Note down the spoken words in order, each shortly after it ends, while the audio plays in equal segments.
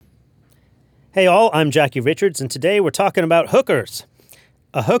Hey all, I'm Jackie Richards, and today we're talking about hookers.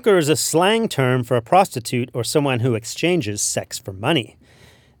 A hooker is a slang term for a prostitute or someone who exchanges sex for money.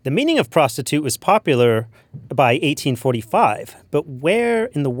 The meaning of prostitute was popular by 1845, but where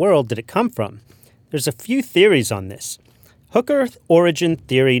in the world did it come from? There's a few theories on this. Hooker origin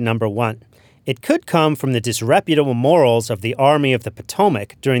theory number 1. It could come from the disreputable morals of the Army of the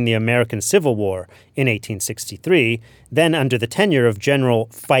Potomac during the American Civil War in 1863, then under the tenure of General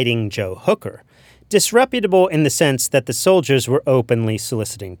Fighting Joe Hooker. Disreputable in the sense that the soldiers were openly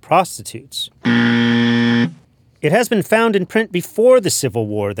soliciting prostitutes. It has been found in print before the Civil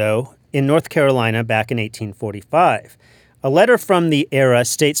War, though, in North Carolina back in 1845. A letter from the era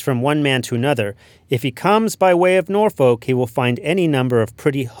states from one man to another, if he comes by way of Norfolk, he will find any number of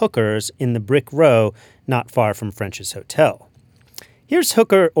pretty hookers in the Brick Row not far from French's Hotel. Here's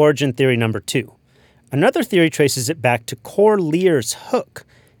hooker origin theory number 2. Another theory traces it back to Corlear's Hook,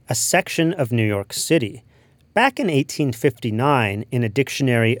 a section of New York City. Back in 1859, in a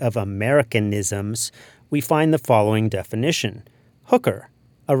dictionary of Americanisms, we find the following definition. Hooker,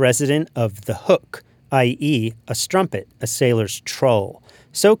 a resident of the Hook, i.e., a strumpet, a sailor's trull,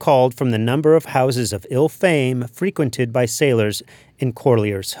 so called from the number of houses of ill fame frequented by sailors in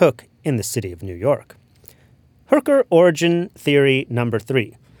Corlear's Hook in the city of New York. Hooker origin theory number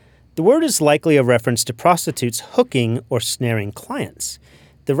 3. The word is likely a reference to prostitutes hooking or snaring clients.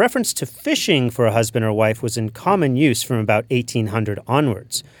 The reference to fishing for a husband or wife was in common use from about 1800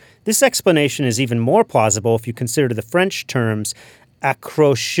 onwards. This explanation is even more plausible if you consider the French terms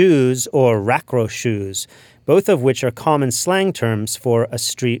accrocheuse or raccrocheuse, both of which are common slang terms for a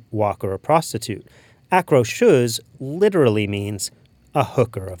street walker or prostitute. Accrocheuse literally means a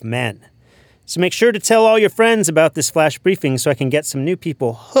hooker of men. So make sure to tell all your friends about this flash briefing so I can get some new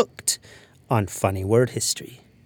people hooked on funny word history.